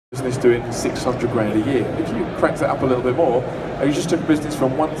business doing 600 grand a year. If you crack that up a little bit more, and you just took a business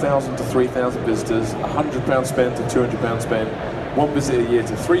from 1,000 to 3,000 visitors, £100 spend to £200 spend, 1 visit a year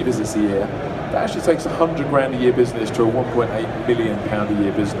to 3 visits a year, that actually takes 100 grand a year business to a 1.8 million pound a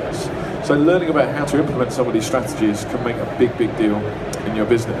year business. So learning about how to implement some of these strategies can make a big deal in your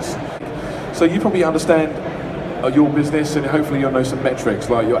business. So you probably understand your business, and hopefully you'll know some metrics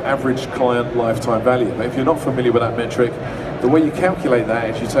like your average client lifetime value. But if you're not familiar with that metric, the way you calculate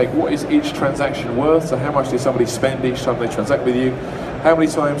that is you take what is each transaction worth, so how much did somebody spend each time they transact with you, how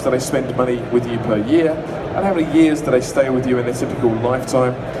many times do they spend money with you per year, and how many years do they stay with you in their typical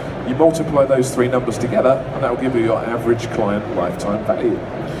lifetime. You multiply those 3 numbers together and that will give you your average client lifetime value.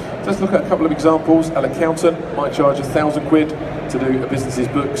 So let's look at a couple of examples. An accountant might charge £1,000 to do a business's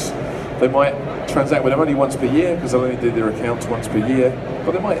books. They might transact with them only once per year because they'll only do their accounts once per year,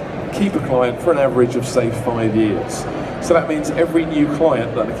 but they might keep a client for an average of say 5 years. So that means every new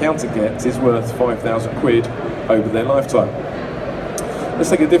client that an accountant gets is worth £5,000 over their lifetime. Let's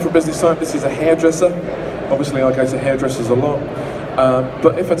take a different business type. This is a hairdresser. Obviously I go to hairdressers a lot,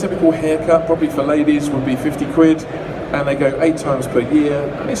 but if a typical haircut, probably for ladies, would be £50, and they go 8 times per year,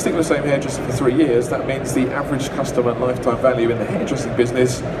 and they stick with the same hairdresser for 3 years, that means the average customer lifetime value in the hairdressing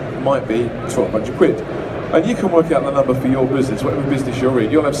business might be £1,200. And you can work out the number for your business, whatever business you're in,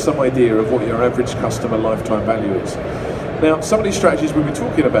 you'll have some idea of what your average customer lifetime value is. Now, some of these strategies we've been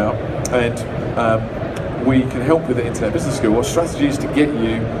talking about, and we can help with the Internet Business School, are strategies to get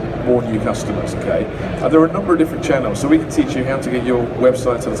you more new customers, okay? There are a number of different channels, so we can teach you how to get your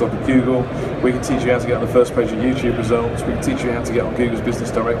website to the top of Google, we can teach you how to get on the first page of YouTube results, we can teach you how to get on Google's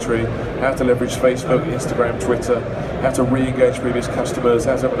business directory, how to leverage Facebook, Instagram, Twitter, how to re-engage previous customers,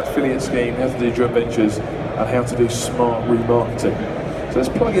 how to have an affiliate scheme, how to do joint ventures, and how to do smart remarketing. So let's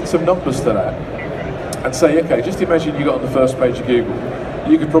plug in some numbers to that and say, okay, just imagine you got on the first page of Google.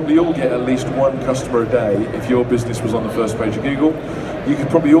 You could probably all get at least 1 customer a day if your business was on the first page of Google. You could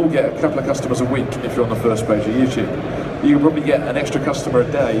probably all get a couple of customers a week if you're on the first page of YouTube. You could probably get an extra customer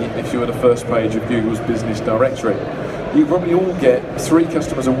a day if you're on the first page of Google's business directory. You could probably all get 3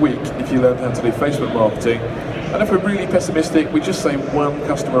 customers a week if you learned how to do Facebook marketing. And if we're really pessimistic, we just say 1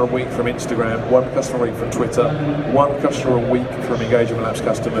 customer a week from Instagram, 1 customer a week from Twitter, 1 customer a week from engaging with lapsed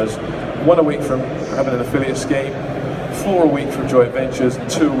customers, 1 a week from having an affiliate scheme, 4 a week from joint ventures, and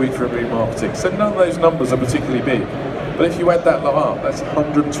 2 a week from remarketing. So none of those numbers are particularly big. But if you add that lot up, that's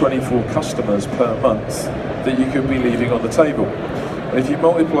 124 customers per month that you could be leaving on the table. And if you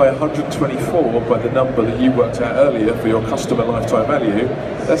multiply 124 by the number that you worked out earlier for your customer lifetime value,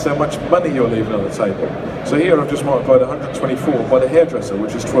 that's how much money you're leaving on the table. So here I've just multiplied 124 by the hairdresser,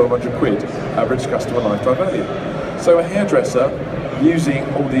 which is £1,200 average customer lifetime value. So a hairdresser using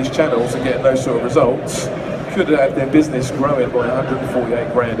all these channels and getting those sort of results could have their business growing by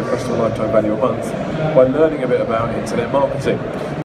 148 grand of customer lifetime value a month by learning a bit about internet marketing.